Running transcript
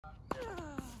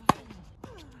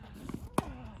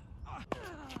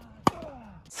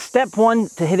Step one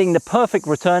to hitting the perfect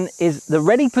return is the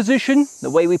ready position, the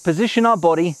way we position our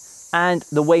body, and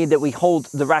the way that we hold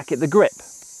the racket, the grip.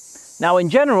 Now in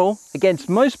general, against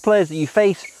most players that you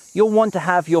face, you'll want to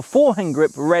have your forehand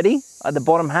grip ready at the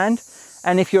bottom hand,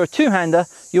 and if you're a two-hander,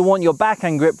 you'll want your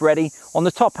backhand grip ready on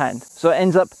the top hand. So it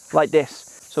ends up like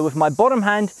this. So with my bottom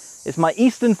hand, it's my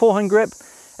Eastern forehand grip,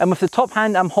 and with the top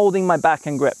hand, I'm holding my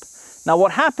backhand grip. Now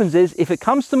what happens is, if it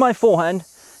comes to my forehand,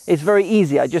 it's very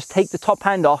easy. I just take the top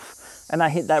hand off and I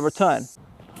hit that return.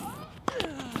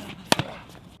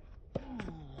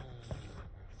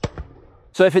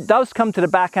 So if it does come to the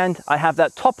backhand, I have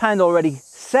that top hand already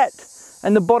set,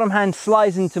 and the bottom hand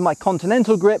slides into my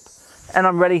continental grip, and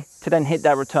I'm ready to then hit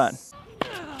that return.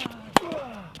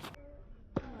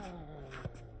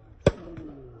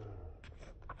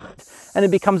 And it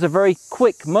becomes a very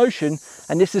quick motion,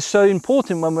 and this is so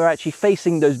important when we're actually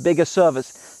facing those bigger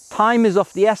servers. Time is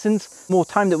of the essence. The more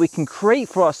time that we can create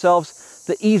for ourselves,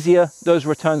 the easier those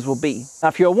returns will be. Now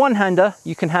if you're a one-hander,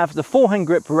 you can have the forehand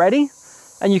grip ready,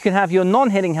 and you can have your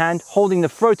non-hitting hand holding the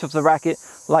throat of the racket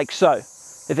like so.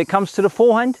 If it comes to the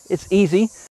forehand, it's easy.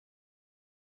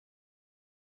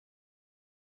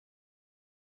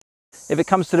 If it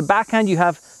comes to the backhand, you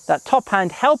have that top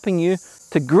hand helping you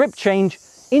to grip change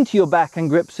into your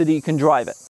backhand grip so that you can drive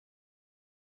it.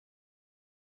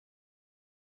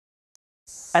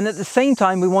 And at the same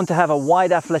time, we want to have a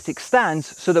wide athletic stance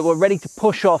so that we're ready to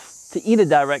push off to either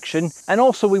direction. And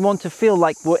also we want to feel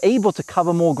like we're able to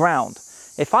cover more ground.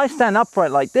 If I stand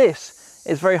upright like this,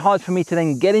 it's very hard for me to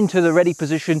then get into the ready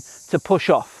position to push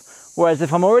off. Whereas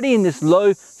if I'm already in this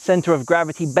low center of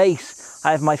gravity base,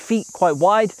 I have my feet quite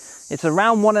wide, it's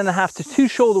around 1.5 to 2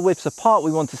 shoulder widths apart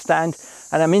we want to stand,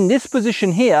 and I'm in this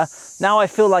position here, now I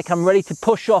feel like I'm ready to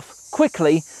push off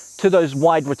quickly to those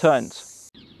wide returns.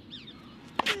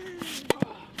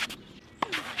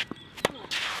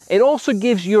 It also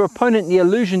gives your opponent the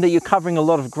illusion that you're covering a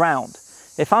lot of ground.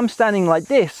 If I'm standing like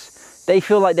this, they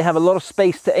feel like they have a lot of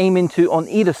space to aim into on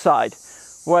either side.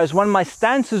 Whereas when my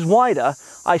stance is wider,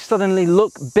 I suddenly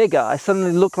look bigger. I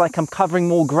suddenly look like I'm covering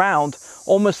more ground,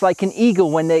 almost like an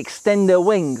eagle when they extend their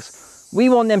wings. We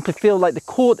want them to feel like the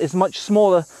court is much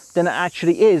smaller than it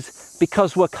actually is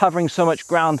because we're covering so much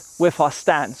ground with our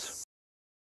stance.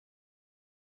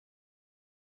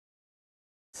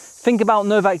 Think about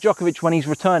Novak Djokovic when he's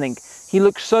returning. He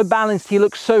looks so balanced, he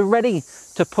looks so ready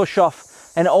to push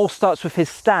off, and it all starts with his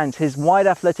stance, his wide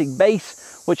athletic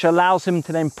base, which allows him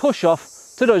to then push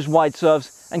off to those wide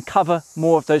serves and cover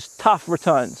more of those tough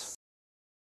returns.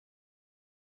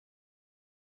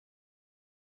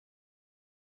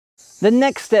 The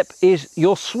next step is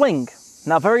your swing.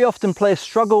 Now very often players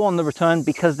struggle on the return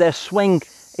because their swing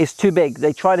is too big.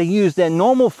 They try to use their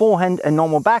normal forehand and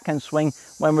normal backhand swing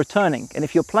when returning. And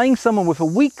if you're playing someone with a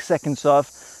weak second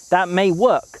serve, that may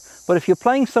work. But if you're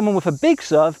playing someone with a big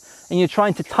serve and you're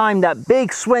trying to time that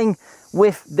big swing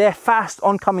with their fast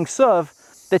oncoming serve,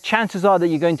 the chances are that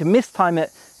you're going to mistime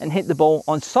it and hit the ball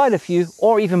on side of you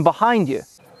or even behind you.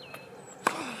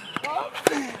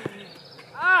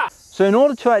 So in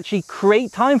order to actually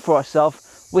create time for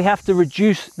ourselves, we have to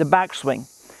reduce the backswing.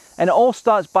 And it all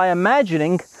starts by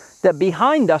imagining that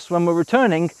behind us when we're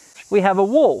returning, we have a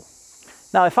wall.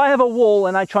 Now if I have a wall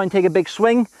and I try and take a big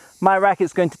swing, my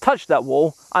racket's going to touch that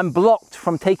wall. I'm blocked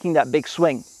from taking that big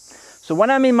swing. So when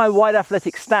I'm in my wide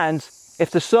athletic stance, if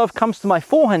the serve comes to my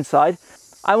forehand side,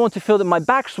 I want to feel that my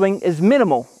backswing is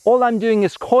minimal. All I'm doing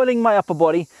is coiling my upper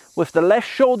body with the left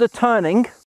shoulder turning.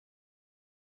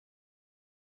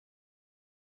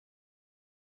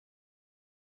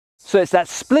 So it's that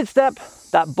split step,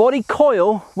 that body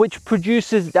coil, which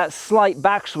produces that slight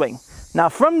backswing. Now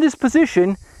from this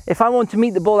position, if I want to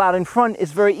meet the ball out in front,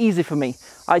 it's very easy for me.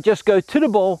 I just go to the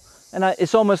ball and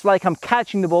it's almost like I'm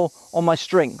catching the ball on my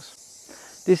strings.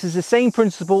 This is the same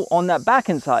principle on that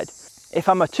backhand side. If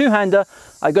I'm a two-hander,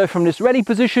 I go from this ready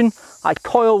position, I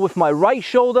coil with my right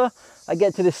shoulder, I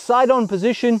get to this side-on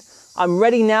position, I'm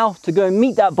ready now to go and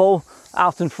meet that ball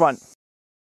out in front.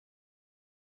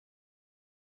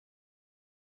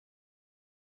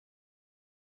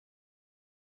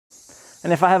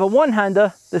 And if I have a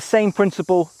one-hander, the same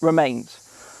principle remains.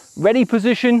 Ready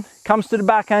position, comes to the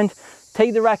backhand,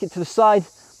 take the racket to the side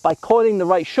by coiling the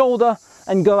right shoulder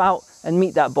and go out and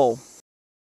meet that ball.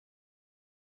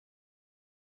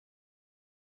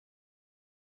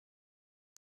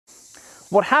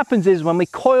 What happens is when we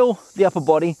coil the upper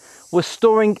body, we're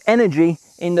storing energy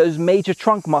in those major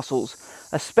trunk muscles,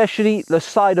 especially the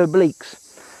side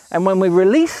obliques. And when we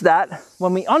release that,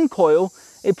 when we uncoil,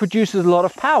 it produces a lot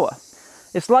of power.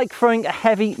 It's like throwing a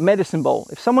heavy medicine ball.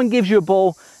 If someone gives you a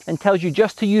ball and tells you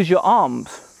just to use your arms,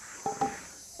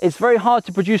 it's very hard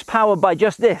to produce power by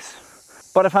just this.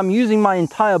 But if I'm using my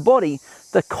entire body,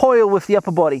 the coil with the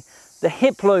upper body, the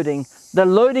hip loading, the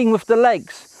loading with the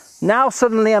legs, now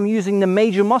suddenly I'm using the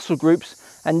major muscle groups,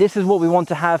 and this is what we want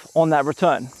to have on that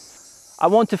return. I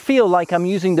want to feel like I'm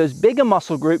using those bigger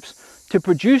muscle groups to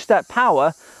produce that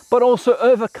power, but also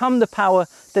overcome the power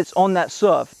that's on that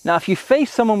serve. Now, if you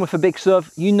face someone with a big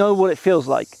serve, you know what it feels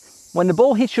like. When the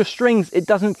ball hits your strings, it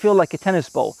doesn't feel like a tennis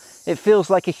ball. It feels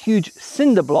like a huge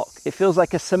cinder block. It feels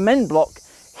like a cement block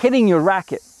hitting your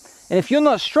racket. And if you're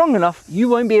not strong enough, you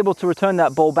won't be able to return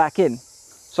that ball back in.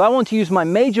 So I want to use my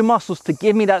major muscles to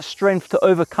give me that strength to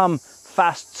overcome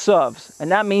fast serves.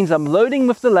 And that means I'm loading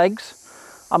with the legs,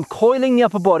 I'm coiling the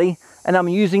upper body, and I'm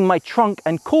using my trunk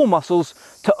and core muscles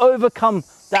to overcome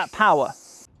that power.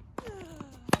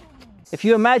 If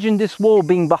you imagine this wall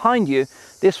being behind you,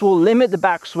 this will limit the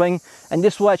backswing, and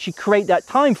this will actually create that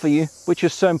time for you, which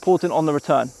is so important on the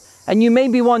return. And you may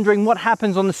be wondering what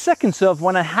happens on the second serve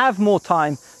when I have more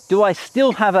time. Do I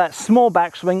still have that small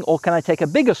backswing, or can I take a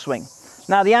bigger swing?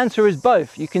 Now the answer is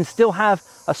both. You can still have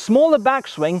a smaller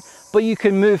backswing, but you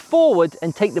can move forward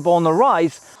and take the ball on the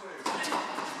rise.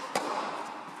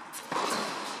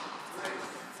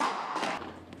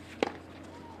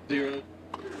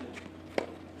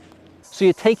 So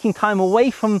you're taking time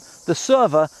away from the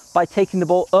server by taking the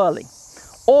ball early.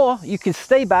 Or you can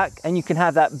stay back and you can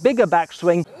have that bigger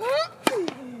backswing.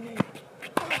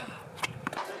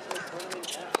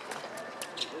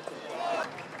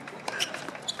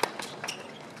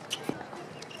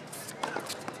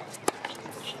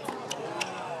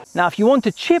 Now, if you want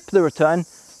to chip the return,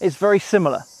 it's very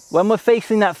similar. When we're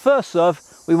facing that first serve,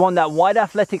 we want that wide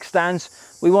athletic stance.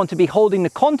 We want to be holding the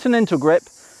continental grip,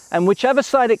 and whichever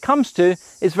side it comes to,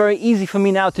 it's very easy for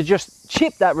me now to just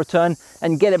chip that return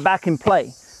and get it back in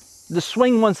play. The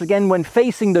swing, once again, when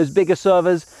facing those bigger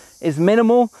servers is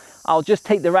minimal. I'll just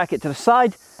take the racket to the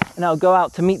side and I'll go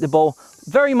out to meet the ball,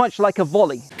 very much like a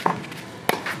volley.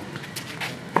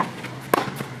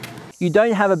 You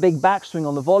don't have a big backswing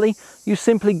on the volley. You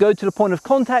simply go to the point of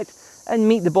contact and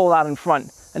meet the ball out in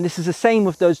front. And this is the same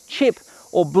with those chip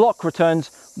or block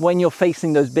returns when you're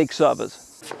facing those big servers.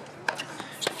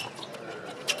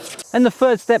 And the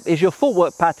third step is your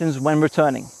footwork patterns when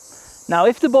returning. Now,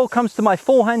 if the ball comes to my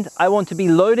forehand, I want to be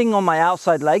loading on my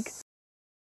outside leg.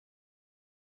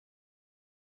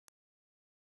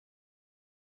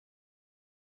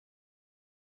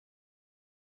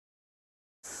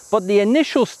 But the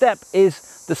initial step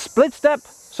is the split step.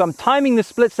 So I'm timing the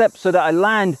split step so that I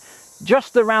land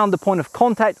just around the point of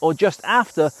contact or just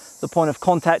after the point of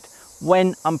contact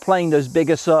when I'm playing those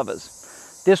bigger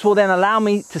servers. This will then allow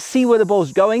me to see where the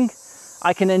ball's going.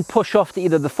 I can then push off to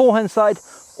either the forehand side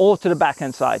or to the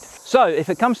backhand side. So if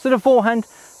it comes to the forehand,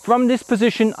 from this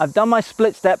position, I've done my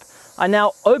split step. I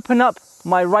now open up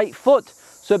my right foot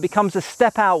so it becomes a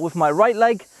step out with my right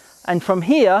leg. And from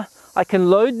here, I can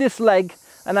load this leg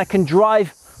and I can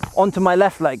drive onto my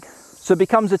left leg. So it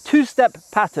becomes a two-step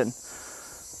pattern.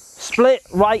 Split,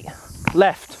 right,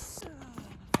 left.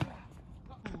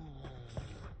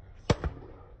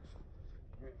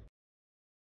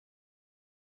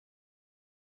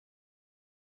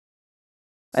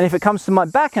 And if it comes to my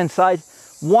backhand side,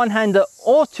 one-hander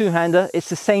or two-hander, it's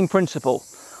the same principle.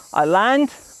 I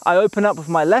land, I open up with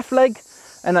my left leg,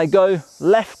 and I go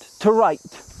left to right.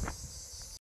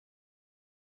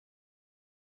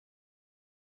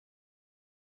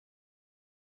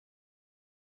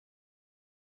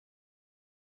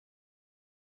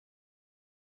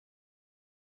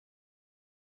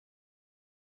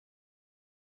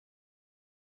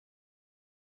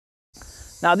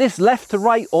 Now this left to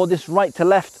right or this right to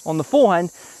left on the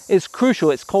forehand is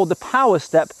crucial. It's called the power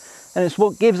step, and it's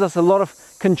what gives us a lot of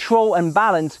control and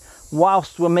balance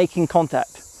whilst we're making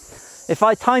contact. If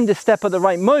I time this step at the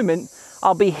right moment,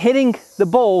 I'll be hitting the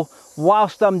ball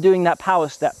whilst I'm doing that power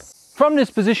step. From this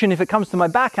position, if it comes to my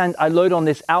backhand, I load on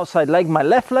this outside leg, my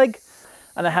left leg,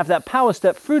 and I have that power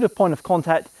step through the point of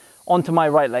contact onto my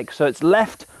right leg. So it's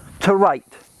left to right.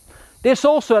 This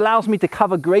also allows me to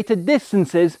cover greater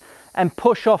distances and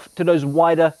push off to those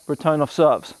wider return of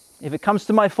serves. If it comes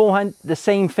to my forehand, the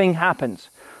same thing happens.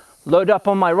 Load up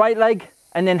on my right leg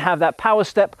and then have that power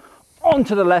step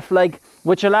onto the left leg,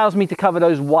 which allows me to cover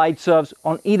those wide serves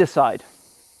on either side.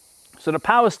 So the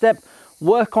power step,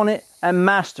 work on it and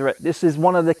master it. This is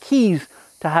one of the keys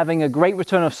to having a great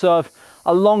return of serve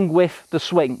along with the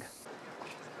swing.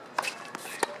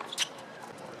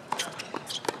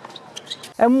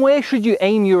 And where should you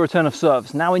aim your return of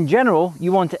serves? Now in general,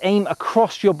 you want to aim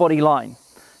across your body line.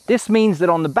 This means that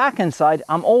on the backhand side,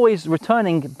 I'm always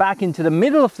returning back into the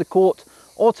middle of the court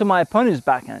or to my opponent's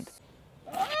backhand.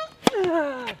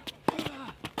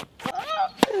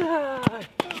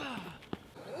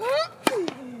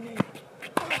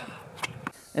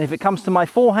 And if it comes to my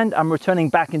forehand, I'm returning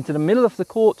back into the middle of the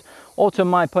court or to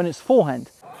my opponent's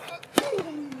forehand.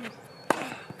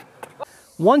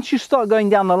 Once you start going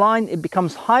down the line, it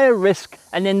becomes higher risk,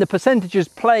 and then the percentages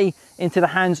play into the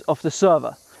hands of the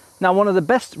server. Now, one of the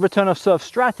best return of serve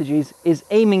strategies is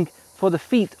aiming for the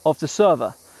feet of the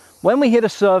server. When we hit a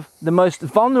serve, the most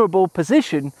vulnerable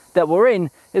position that we're in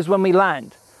is when we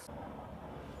land.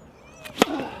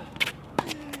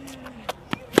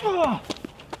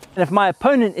 And if my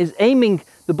opponent is aiming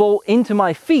the ball into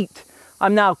my feet,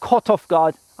 I'm now caught off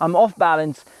guard, I'm off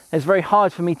balance, and it's very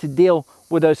hard for me to deal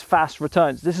with those fast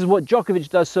returns. This is what Djokovic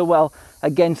does so well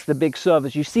against the big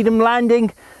servers. You see them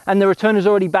landing and the returner's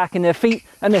already back in their feet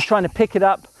and they're trying to pick it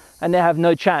up and they have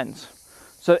no chance.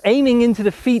 So aiming into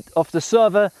the feet of the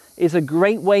server is a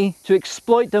great way to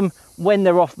exploit them when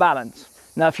they're off balance.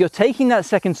 Now, if you're taking that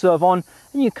second serve on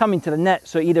and you come into the net,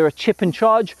 so either a chip and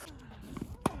charge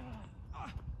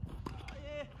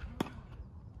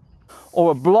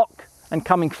or a block and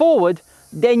coming forward,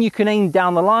 then you can aim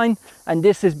down the line, and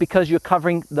this is because you're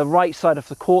covering the right side of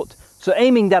the court. So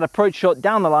aiming that approach shot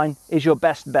down the line is your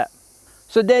best bet.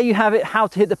 So there you have it, how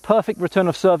to hit the perfect return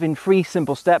of serve in 3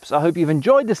 simple steps. I hope you've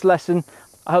enjoyed this lesson.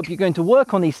 I hope you're going to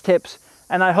work on these tips,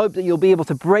 and I hope that you'll be able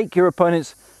to break your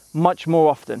opponents much more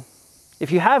often.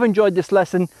 If you have enjoyed this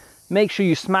lesson, make sure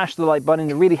you smash the like button.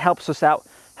 It really helps us out,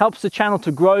 helps the channel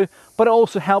to grow, but it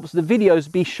also helps the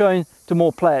videos be shown to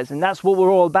more players. And that's what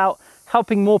we're all about,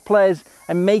 helping more players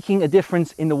and making a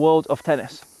difference in the world of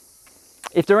tennis.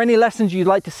 If there are any lessons you'd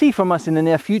like to see from us in the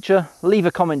near future, leave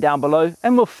a comment down below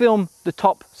and we'll film the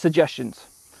top suggestions.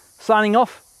 Signing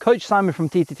off, Coach Simon from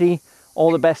TTT.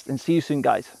 All the best and see you soon,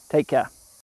 guys. Take care.